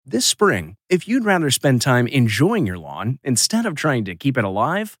This spring, if you'd rather spend time enjoying your lawn instead of trying to keep it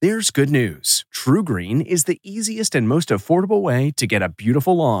alive, there's good news. TruGreen is the easiest and most affordable way to get a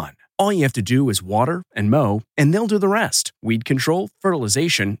beautiful lawn. All you have to do is water and mow, and they'll do the rest. Weed control,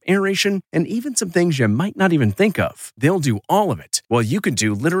 fertilization, aeration, and even some things you might not even think of. They'll do all of it, while you can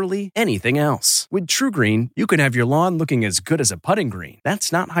do literally anything else. With TruGreen, you can have your lawn looking as good as a putting green.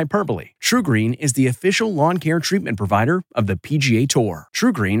 That's not hyperbole. TruGreen is the official lawn care treatment provider of the PGA Tour.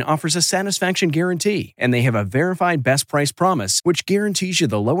 TruGreen offers a satisfaction guarantee, and they have a verified best price promise, which guarantees you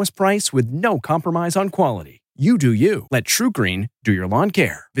the lowest price with no compromise on quality. You do you. Let TruGreen do your lawn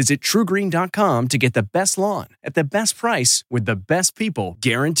care. Visit TruGreen.com to get the best lawn at the best price with the best people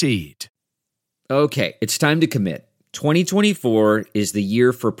guaranteed. Okay, it's time to commit. 2024 is the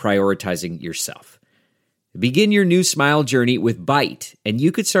year for prioritizing yourself. Begin your new smile journey with Byte, and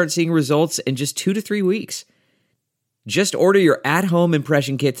you could start seeing results in just 2 to 3 weeks. Just order your at-home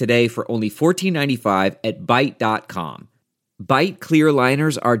impression kit today for only $14.95 at Byte.com. Byte clear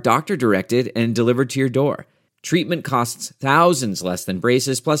aligners are doctor-directed and delivered to your door. Treatment costs thousands less than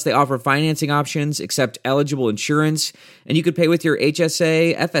braces, plus they offer financing options, accept eligible insurance, and you could pay with your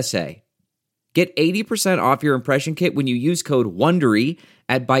HSA, FSA. Get 80% off your impression kit when you use code WONDERY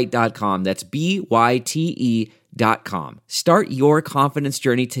at Byte.com. That's BYTE.com. Start your confidence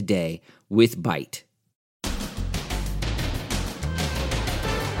journey today with Byte.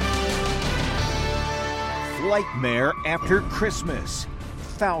 Flightmare after Christmas.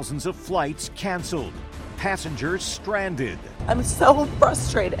 Thousands of flights canceled. Passengers stranded. I'm so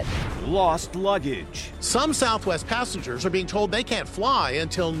frustrated. Lost luggage. Some Southwest passengers are being told they can't fly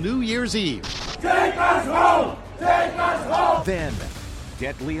until New Year's Eve. Take us home! Take us home! Then,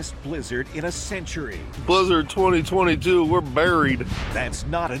 deadliest blizzard in a century. Blizzard 2022, we're buried. That's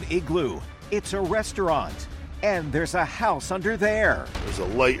not an igloo. It's a restaurant. And there's a house under there. There's a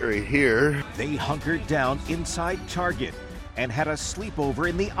light right here. They hunkered down inside Target and had a sleepover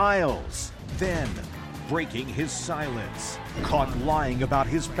in the aisles. Then, breaking his silence, caught lying about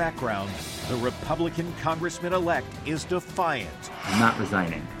his background, the Republican congressman-elect is defiant. I'm not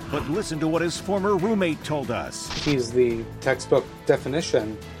resigning. But listen to what his former roommate told us. He's the textbook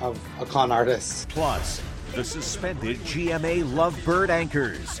definition of a con artist. Plus, the suspended GMA Lovebird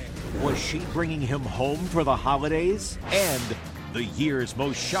anchors. Was she bringing him home for the holidays? And the year's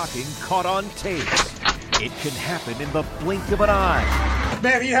most shocking caught on tape. It can happen in the blink of an eye.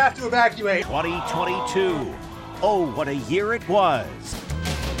 Man, you have to evacuate. 2022. Oh, what a year it was.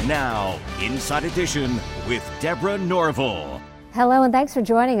 Now, Inside Edition with Deborah Norville. Hello and thanks for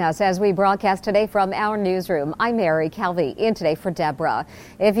joining us as we broadcast today from our newsroom. I'm Mary Calvi, in today for Deborah.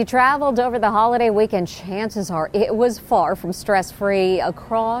 If you traveled over the holiday weekend, chances are it was far from stress-free.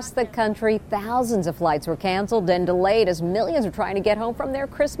 Across the country, thousands of flights were canceled and delayed as millions are trying to get home from their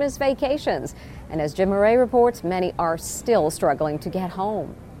Christmas vacations. And as Jim Murray reports, many are still struggling to get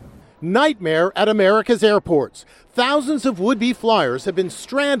home. Nightmare at America's airports. Thousands of would-be flyers have been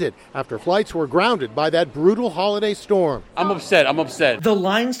stranded after flights were grounded by that brutal holiday storm. I'm upset. The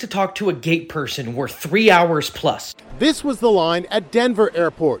lines to talk to a gate person were 3 hours plus. This was the line at Denver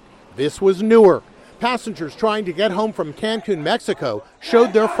Airport. This was Newark. Passengers trying to get home from Cancun, Mexico,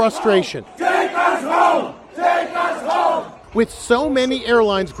 showed their frustration. Take us home! Take us home! With so many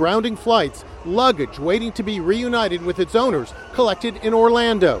airlines grounding flights, luggage waiting to be reunited with its owners collected in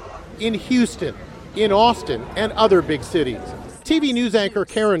Orlando, in Houston, in Austin, and other big cities. TV news anchor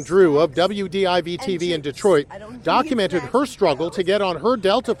Karen Drew of WDIV-TV in Detroit documented her struggle to get on her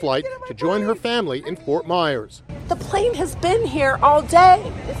Delta flight to join her family in Fort Myers. The plane has been here all day.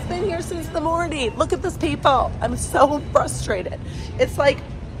 It's been here since the morning. Look at these people. I'm so frustrated. It's like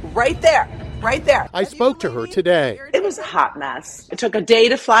right there. I spoke to her today. It was a hot mess. It took a day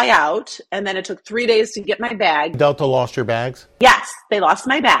to fly out, and then it took 3 days to get my bag. Delta lost your bags? Yes, they lost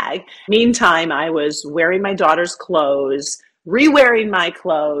my bag. Meantime, I was wearing my daughter's clothes, re-wearing my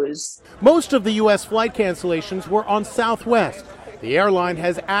clothes. Most of the U.S. flight cancellations were on Southwest. The airline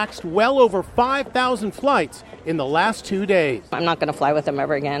has axed well over 5,000 flights in the last 2 days. I'm not going to fly with them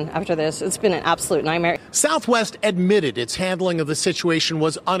ever again after this. It's been an absolute nightmare. Southwest admitted its handling of the situation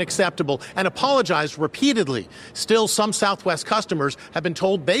was unacceptable and apologized repeatedly. Still, some Southwest customers have been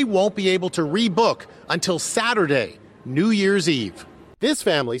told they won't be able to rebook until Saturday, New Year's Eve. This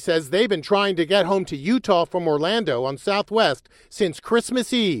family says they've been trying to get home to Utah from Orlando on Southwest since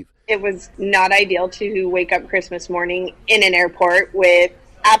Christmas Eve. It was not ideal to wake up Christmas morning in an airport with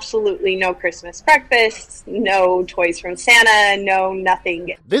absolutely no Christmas breakfast, no toys from Santa, no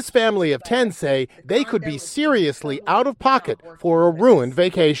nothing. This family of 10 say they could be seriously out of pocket for a ruined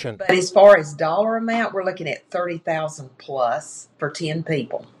vacation. But as far as dollar amount, we're looking at $30,000 plus for 10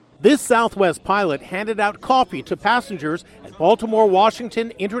 people. This Southwest pilot handed out coffee to passengers at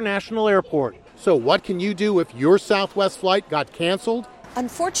Baltimore-Washington International Airport. So what can you do if your Southwest flight got canceled?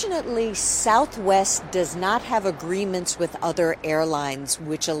 Unfortunately, Southwest does not have agreements with other airlines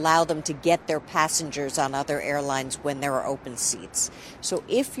which allow them to get their passengers on other airlines when there are open seats. So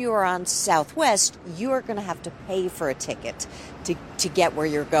if you're on Southwest, you are going to have to pay for a ticket to get where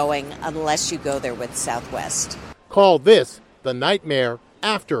you're going unless you go there with Southwest. Call this the nightmare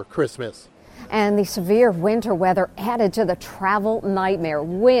after Christmas. And the severe winter weather added to the travel nightmare.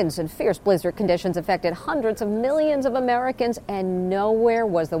 Winds and fierce blizzard conditions affected hundreds of millions of Americans, and nowhere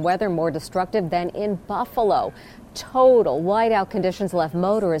was the weather more destructive than in Buffalo. Total whiteout conditions left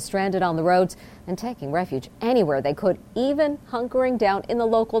motorists stranded on the roads and taking refuge anywhere they could, even hunkering down in the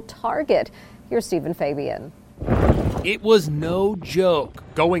local Target. Here's Stephen Fabian. It was no joke.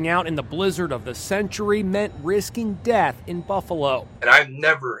 Going out in the blizzard of the century meant risking death in Buffalo. And I've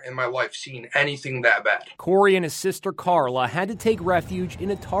never in my life seen anything that bad. Corey and his sister Carla had to take refuge in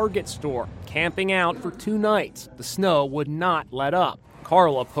a Target store, camping out for 2 nights. The snow would not let up.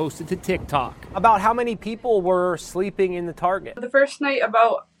 Carla posted to TikTok. About how many people were sleeping in the Target? The first night,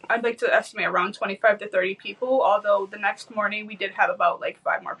 I'd like to estimate around 25 to 30 people, although the next morning we did have about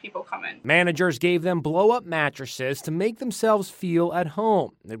 5 more people come in. Managers gave them blow-up mattresses to make themselves feel at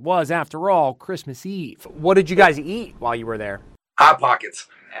home. It was, after all, Christmas Eve. What did you guys eat while you were there? Hot Pockets.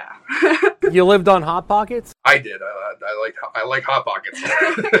 Yeah. You lived on Hot Pockets? I did. I like Hot Pockets.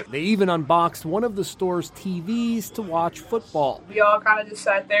 They even unboxed one of the store's TVs to watch football. We all kind of just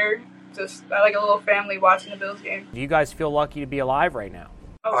sat there, like a little family watching the Bills game. Do you guys feel lucky to be alive right now?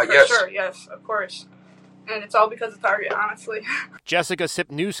 Oh, for yes. Sure, yes, of course. And it's all because of Target, honestly. Jessica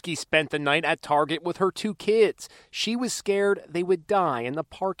Sipniewski spent the night at Target with her 2 kids. She was scared they would die in the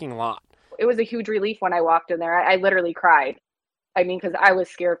parking lot. It was a huge relief when I walked in there. I literally cried. I mean, because I was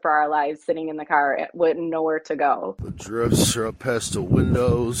scared for our lives sitting in the car with nowhere to go. The drifts are up past the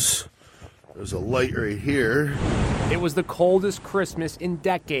windows. There's a light right here. It was the coldest Christmas in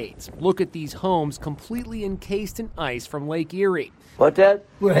decades. Look at these homes completely encased in ice from Lake Erie. What, Dad?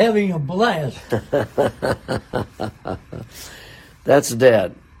 We're having a blast. That's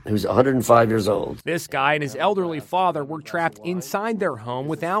Dad, who's 105 years old. This guy and his elderly father were trapped inside their home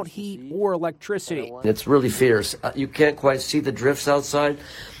without heat or electricity. It's really fierce. You can't quite see the drifts outside.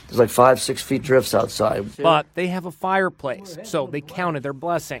 There's 5-6 feet drifts outside. But they have a fireplace, so they counted their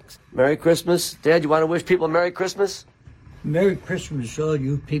blessings. Merry Christmas. Dad, you want to wish people a Merry Christmas? Merry Christmas, all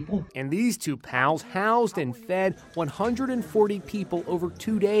you people. And these 2 pals housed and fed 140 people over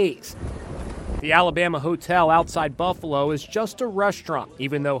 2 days. The Alabama Hotel outside Buffalo is just a restaurant,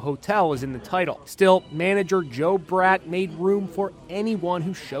 even though hotel is in the title. Still, manager Joe Bratt made room for anyone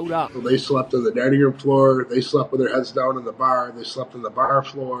who showed up. They slept on the dining room floor. They slept with their heads down in the bar. They slept on the bar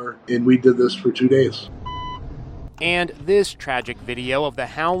floor. And we did this for 2 days. And this tragic video of the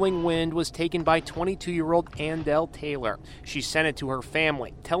howling wind was taken by 22-year-old Andell Taylor. She sent it to her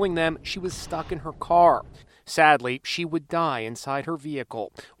family, telling them she was stuck in her car. Sadly, she would die inside her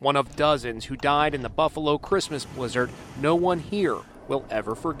vehicle, one of dozens who died in the Buffalo Christmas blizzard no one here will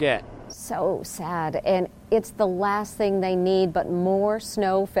ever forget. So sad, and it's the last thing they need, but more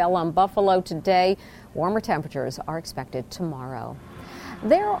snow fell on Buffalo today. Warmer temperatures are expected tomorrow.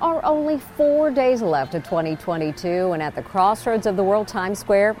 There are only 4 days left of 2022, and at the crossroads of the world, Times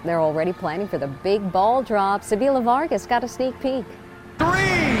Square, they're already planning for the big ball drop. Sabila Vargas got a sneak peek. 3,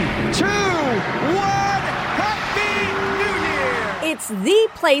 2, 1, Happy New Year! It's the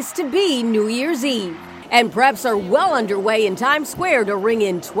place to be New Year's Eve. And preps are well underway in Times Square to ring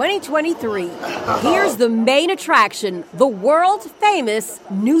in 2023. Here's the main attraction, the world-famous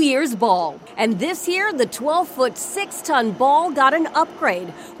New Year's Ball. And this year, the 12-foot, 6-ton ball got an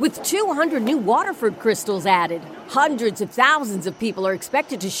upgrade with 200 new Waterford crystals added. Hundreds of thousands of people are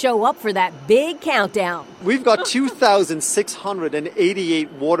expected to show up for that big countdown. We've got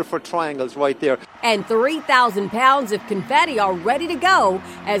 2,688 Waterford triangles right there. And 3,000 pounds of confetti are ready to go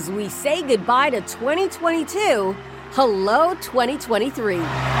as we say goodbye to 2022. Hello, 2023.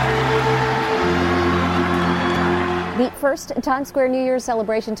 The first Times Square New Year's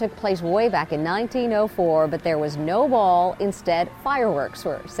celebration took place way back in 1904, but there was no ball. Instead, fireworks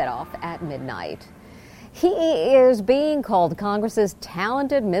were set off at midnight. He is being called Congress's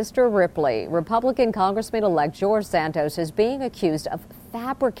talented Mr. Ripley. Republican Congressman-elect George Santos is being accused of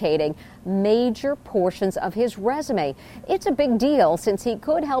fabricating major portions of his resume. It's a big deal since he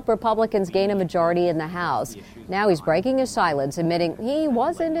could help Republicans gain a majority in the House. Now he's breaking his silence, admitting he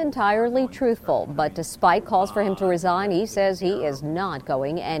wasn't entirely truthful. But despite calls for him to resign, he says he is not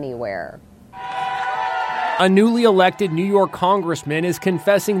going anywhere. A newly elected New York congressman is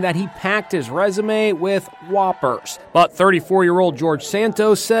confessing that he packed his resume with whoppers. But 34-year-old George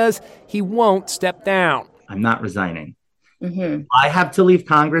Santos says he won't step down. I'm not resigning. I have to leave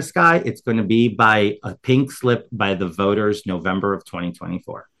Congress, Guy. It's going to be by a pink slip by the voters November of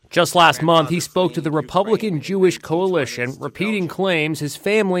 2024. Just last month, he spoke to the Republican Jewish Coalition, repeating claims his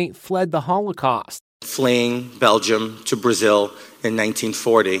family fled the Holocaust. Fleeing Belgium to Brazil in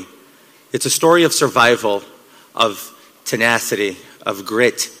 1940. It's a story of survival, of tenacity, of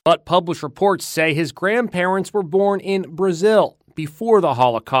grit. But published reports say his grandparents were born in Brazil before the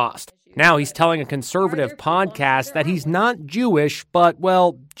Holocaust. Now he's telling a conservative podcast that he's not Jewish, but,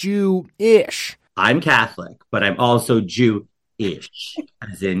 well, Jew-ish. I'm Catholic, but I'm also Jew-ish,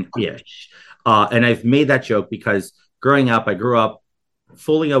 as in ish. And I've made that joke because growing up, I grew up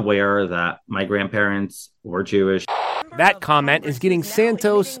fully aware that my grandparents were Jewish. That comment is getting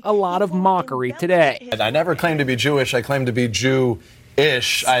Santos a lot of mockery today. I never claimed to be Jewish. I claim to be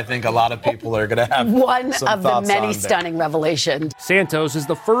Jew-ish. I think a lot of people are going to have one some of the thoughts many on stunning revelations. Santos is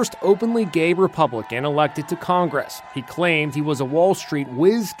the first openly gay Republican elected to Congress. He claimed he was a Wall Street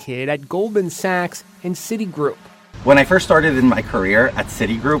whiz kid at Goldman Sachs and Citigroup. When I first started in my career at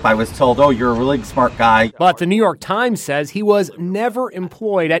Citigroup, I was told, oh, you're a really smart guy. But the New York Times says he was never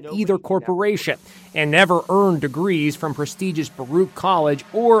employed at either corporation and never earned degrees from prestigious Baruch College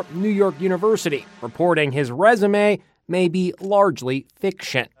or New York University, reporting his resume may be largely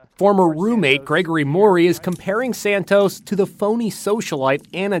fiction. Former roommate Gregory Morey is comparing Santos to the phony socialite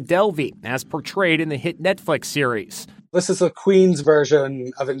Anna Delvey, as portrayed in the hit Netflix series. This is a Queen's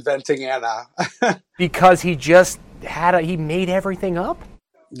version of inventing Anna. Because he just he made everything up?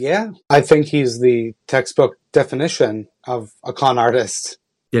 Yeah, I think he's the textbook definition of a con artist.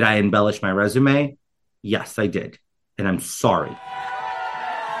 Did I embellish my resume? Yes, I did. And I'm sorry.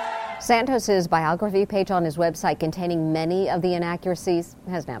 Santos's biography page on his website containing many of the inaccuracies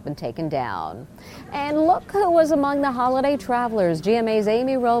has now been taken down. And look who was among the holiday travelers. GMA's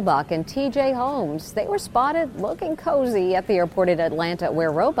Amy Robach and TJ Holmes. They were spotted looking cozy at the airport in Atlanta,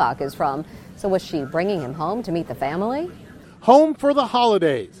 where Robach is from. So was she bringing him home to meet the family? Home for the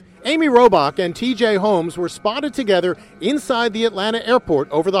holidays. Amy Robach and TJ Holmes were spotted together inside the Atlanta airport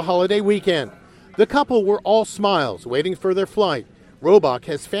over the holiday weekend. The couple were all smiles, waiting for their flight. Robach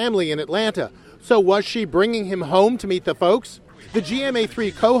has family in Atlanta, so was she bringing him home to meet the folks? The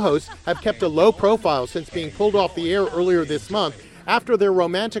GMA3 co-hosts have kept a low profile since being pulled off the air earlier this month after their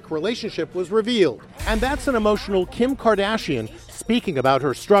romantic relationship was revealed. And that's an emotional Kim Kardashian speaking about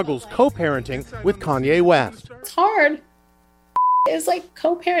her struggles co-parenting with Kanye West. It's hard. It's like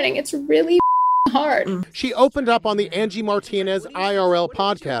co-parenting. It's really hard. She opened up on the Angie Martinez IRL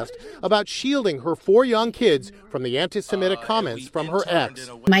podcast about shielding her 4 young kids from the anti-Semitic comments from her ex.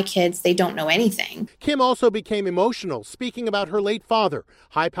 My kids, they don't know anything. Kim also became emotional, speaking about her late father,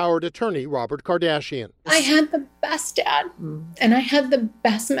 high-powered attorney Robert Kardashian. I had the best dad, and I had the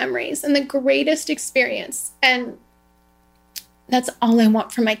best memories and the greatest experience. And that's all I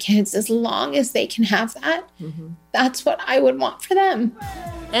want for my kids. As long as they can have that, that's what I would want for them.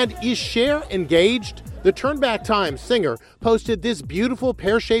 And is Cher engaged? The Turnback Times singer posted this beautiful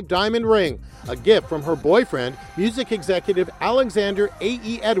pear-shaped diamond ring, a gift from her boyfriend, music executive Alexander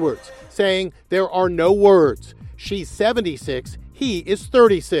A.E. Edwards, saying there are no words. She's 76, he is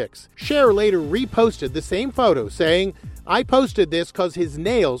 36. Cher later reposted the same photo, saying, I posted this because his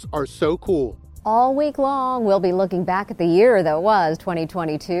nails are so cool. All week long, we'll be looking back at the year that was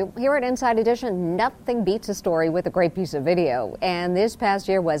 2022. Here at Inside Edition, nothing beats a story with a great piece of video. And this past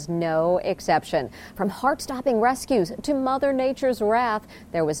year was no exception. From heart-stopping rescues to Mother Nature's wrath,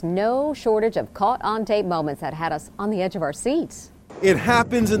 there was no shortage of caught-on-tape moments that had us on the edge of our seats. It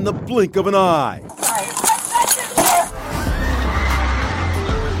happens in the blink of an eye.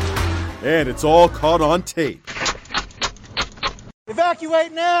 And it's all caught on tape.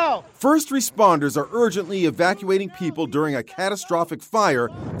 Evacuate now! First responders are urgently evacuating people during a catastrophic fire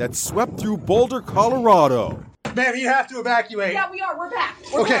that swept through Boulder, Colorado. Ma'am, you have to evacuate. Yeah, we are. We're back.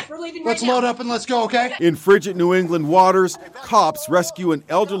 We're back. We're leaving let's right now. load up and let's go, okay? In frigid New England waters, cops rescue an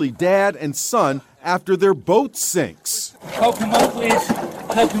elderly dad and son after their boat sinks. Help him up, please.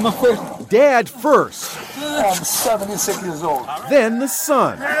 Help him up, please. Dad first. I'm 76 years old. Then the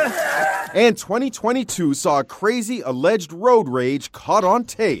son. And 2022 saw a crazy alleged road rage caught on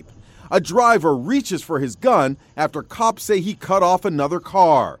tape. A driver reaches for his gun after cops say he cut off another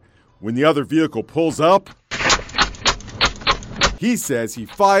car. When the other vehicle pulls up, he says he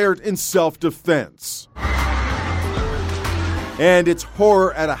fired in self-defense. And it's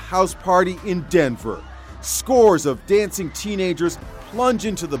horror at a house party in Denver. Scores of dancing teenagers plunge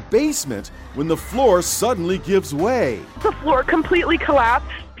into the basement when the floor suddenly gives way. The floor completely collapsed.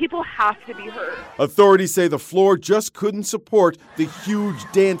 People have to be hurt. Authorities say the floor just couldn't support the huge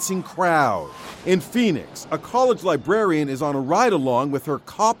dancing crowd. In Phoenix, a college librarian is on a ride-along with her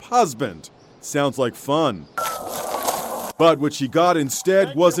cop husband. Sounds like fun. But what she got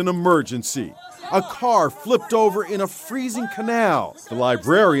instead was an emergency. A car flipped over in a freezing canal. The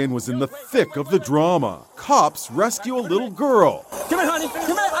librarian was in the thick of the drama. Cops rescue a little girl. Come here, honey. Come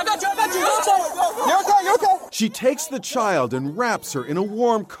here. I got you. You're okay. She takes the child and wraps her in a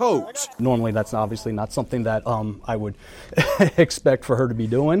warm coat. Normally, that's obviously not something that I would expect for her to be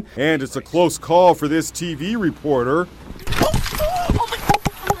doing. And it's a close call for this TV reporter. Oh my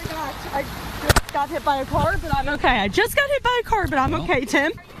gosh. I just got hit by a car, but I'm okay. Okay,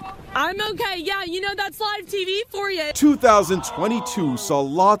 Tim. I'm okay. Yeah, that's live TV for you. 2022 saw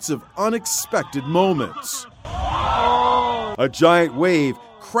lots of unexpected moments. A giant wave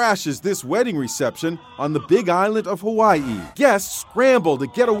crashes this wedding reception on the Big Island of Hawaii. Guests scramble to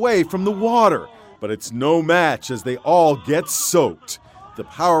get away from the water, but it's no match as they all get soaked. The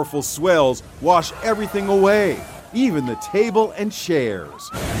powerful swells wash everything away, even the table and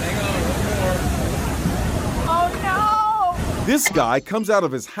chairs. This guy comes out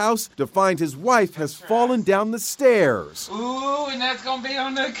of his house to find his wife has fallen down the stairs. Ooh, and that's gonna be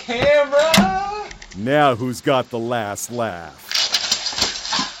on the camera. Now who's got the last laugh?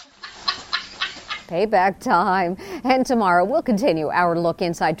 Payback time. And tomorrow we'll continue our look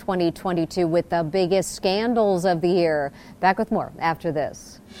inside 2022 with the biggest scandals of the year. Back with more after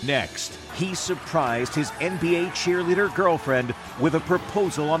this. Next, he surprised his NBA cheerleader girlfriend with a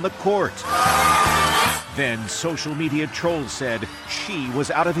proposal on the court. Then social media trolls said she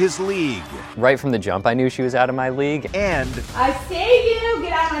was out of his league. Right from the jump, I knew she was out of my league. And I say you,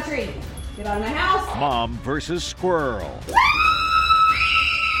 get out of my tree. Get out of my house. Mom versus squirrel.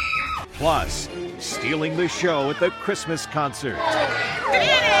 Plus, stealing the show at the Christmas concert.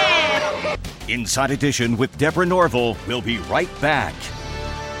 Inside Edition with Deborah Norville. We'll be right back.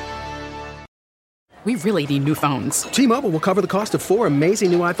 We really need new phones. T-Mobile will cover the cost of 4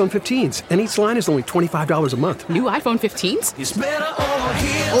 amazing new iPhone 15s, and each line is only $25 a month. New iPhone 15s? It's better over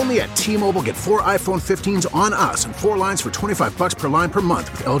here. Only at T-Mobile, get 4 iPhone 15s on us and 4 lines for $25 per line per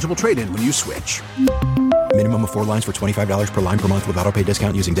month with eligible trade-in when you switch. Minimum of 4 lines for $25 per line per month with autopay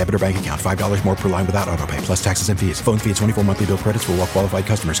discount using debit or bank account. $5 more per line without autopay, plus taxes and fees. Phone fee at 24 monthly bill credits for well-qualified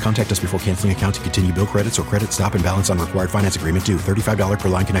customers. Contact us before canceling account to continue bill credits or credit stop and balance on required finance agreement due. $35 per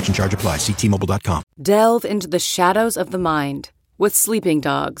line connection charge applies. See T-Mobile.com. Delve into the shadows of the mind with Sleeping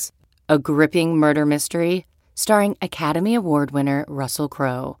Dogs, a gripping murder mystery starring Academy Award winner Russell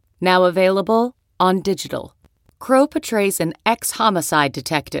Crowe. Now available on digital. Crowe portrays an ex-homicide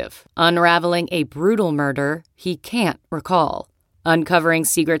detective, unraveling a brutal murder he can't recall. Uncovering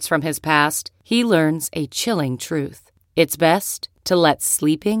secrets from his past, he learns a chilling truth. It's best to let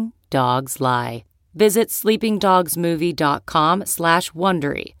sleeping dogs lie. Visit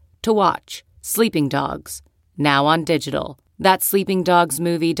sleepingdogsmovie.com/Wondery to watch Sleeping Dogs, now on digital. That's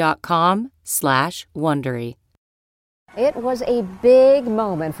sleepingdogsmovie.com/Wondery. It was a big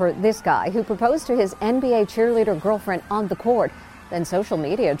moment for this guy who proposed to his NBA cheerleader girlfriend on the court. Then social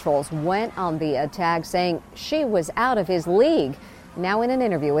media trolls went on the attack saying she was out of his league. Now in an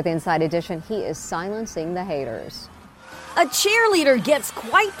interview with Inside Edition, he is silencing the haters. A cheerleader gets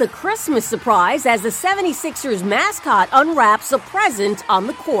quite the Christmas surprise as the 76ers mascot unwraps a present on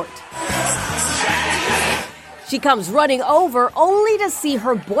the court. She comes running over only to see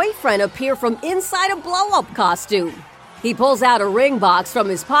her boyfriend appear from inside a blow-up costume. He pulls out a ring box from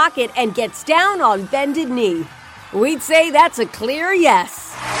his pocket and gets down on bended knee. We'd say that's a clear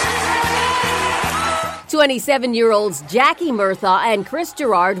yes. 27-year-olds Jackie Murtha and Chris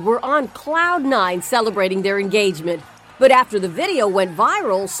Gerard were on cloud 9 celebrating their engagement. But after the video went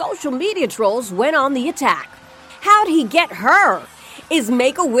viral, social media trolls went on the attack. How'd he get her? Is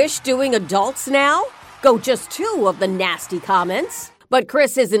Make-A-Wish doing adults now? Go just 2 of the nasty comments. But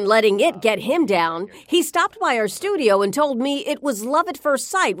Chris isn't letting it get him down. He stopped by our studio and told me it was love at first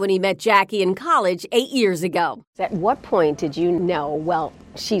sight when he met Jackie in college 8 years ago. At what point did you know, well,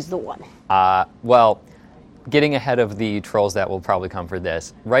 she's the one? Well, getting ahead of the trolls that will probably come for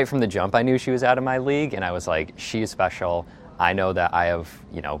this, right from the jump I knew she was out of my league, and I was like, she's special. I know that I have,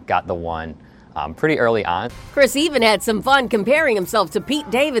 got the one pretty early on. Chris even had some fun comparing himself to Pete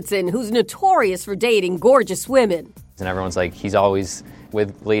Davidson, who's notorious for dating gorgeous women. And everyone's like, he's always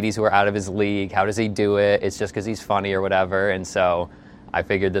with ladies who are out of his league. How does he do it? It's just because he's funny or whatever. And so I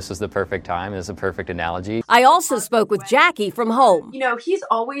figured this was the perfect time. This is a perfect analogy. I also spoke with Jackie from home. You know, he's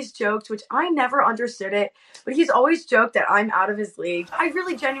always joked, which I never understood it, but he's always joked that I'm out of his league. I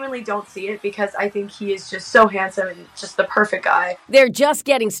really genuinely don't see it because I think he is just so handsome and just the perfect guy. They're just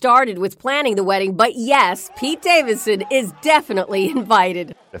getting started with planning the wedding, but yes, Pete Davidson is definitely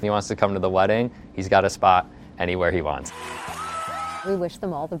invited. If he wants to come to the wedding, he's got a spot anywhere he wants. We wish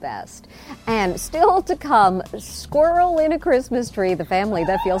them all the best. And still to come, squirrel in a Christmas tree, the family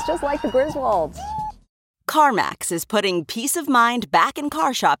that feels just like the Griswolds. CarMax is putting peace of mind back in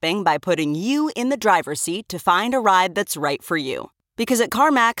car shopping by putting you in the driver's seat to find a ride that's right for you. Because at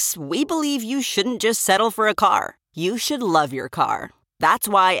CarMax, we believe you shouldn't just settle for a car. You should love your car. That's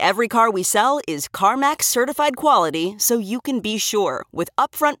why every car we sell is CarMax certified quality, so you can be sure with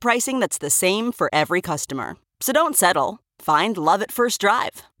upfront pricing that's the same for every customer. So don't settle. Find love at first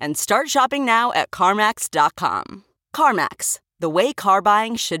drive and start shopping now at CarMax.com. CarMax, the way car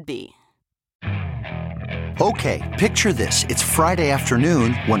buying should be. Okay, picture this. It's Friday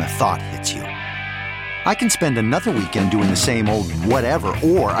afternoon when a thought hits you. I can spend another weekend doing the same old whatever,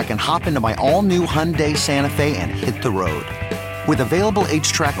 or I can hop into my all-new Hyundai Santa Fe and hit the road. With available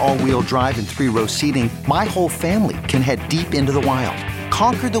H-Track all-wheel drive and 3-row seating, my whole family can head deep into the wild.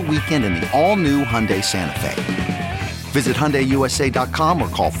 Conquer the weekend in the all-new Hyundai Santa Fe. Visit HyundaiUSA.com or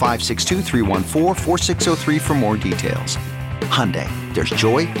call 562-314-4603 for more details. Hyundai, there's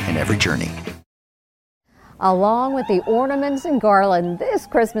joy in every journey. Along with the ornaments and garland, this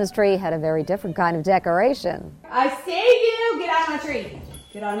Christmas tree had a very different kind of decoration. I say you, get out of my tree.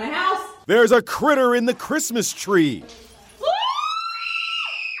 Get out of my house. There's a critter in the Christmas tree.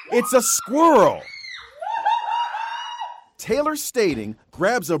 It's a squirrel. Taylor Stating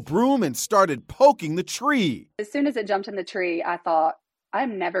grabs a broom and started poking the tree. As soon as it jumped in the tree, I thought,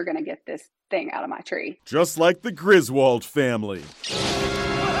 I'm never going to get this thing out of my tree. Just like the Griswold family. You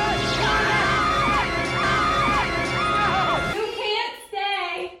can't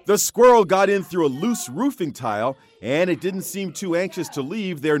stay. The squirrel got in through a loose roofing tile, and it didn't seem too anxious to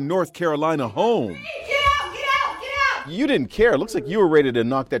leave their North Carolina home. You didn't care. It looks like you were ready to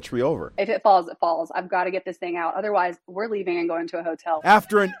knock that tree over. If it falls, it falls. I've got to get this thing out. Otherwise, we're leaving and going to a hotel.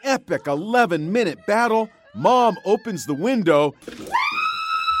 After an epic 11-minute battle, Mom opens the window,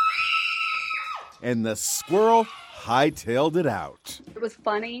 and the squirrel hightailed it out. It was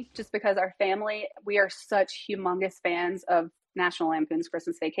funny just because our family, we are such humongous fans of National Lampoon's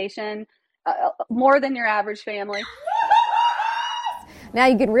Christmas Vacation, more than your average family. Now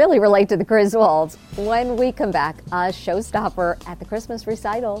you can really relate to the Griswolds when we come back, a showstopper at the Christmas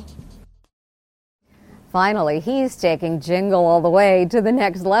recital. Finally, he's taking Jingle All the Way to the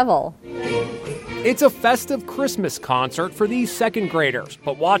next level. It's a festive Christmas concert for these second graders,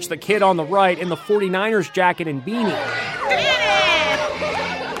 but watch the kid on the right in the 49ers jacket and beanie.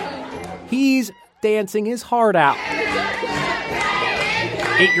 He's dancing his heart out.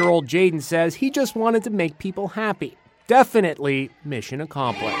 8-year-old Jaden says he just wanted to make people happy. Definitely mission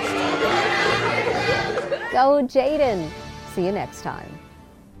accomplished. Go, Jaden. See you next time.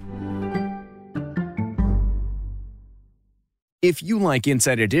 If you like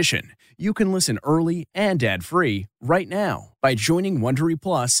Inside Edition, you can listen early and ad-free right now by joining Wondery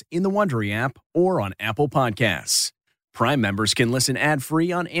Plus in the Wondery app or on Apple Podcasts. Prime members can listen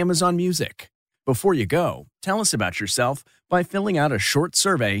ad-free on Amazon Music. Before you go, tell us about yourself by filling out a short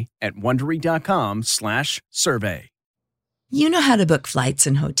survey at Wondery.com/survey. You know how to book flights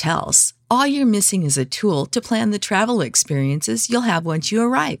and hotels. All you're missing is a tool to plan the travel experiences you'll have once you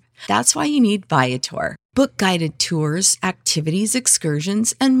arrive. That's why you need Viator. Book guided tours, activities,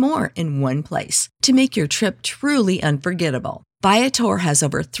 excursions, and more in one place to make your trip truly unforgettable. Viator has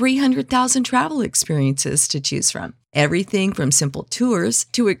over 300,000 travel experiences to choose from. Everything from simple tours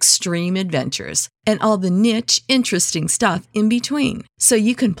to extreme adventures and all the niche, interesting stuff in between. So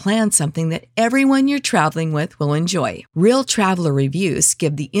you can plan something that everyone you're traveling with will enjoy. Real traveler reviews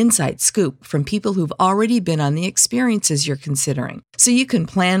give the inside scoop from people who've already been on the experiences you're considering. So you can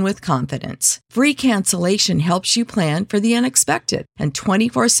plan with confidence. Free cancellation helps you plan for the unexpected. And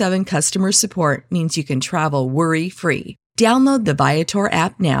 24/7 customer support means you can travel worry-free. Download the Viator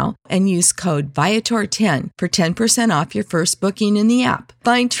app now and use code Viator10 for 10% off your first booking in the app.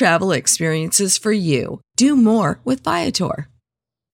 Find travel experiences for you. Do more with Viator.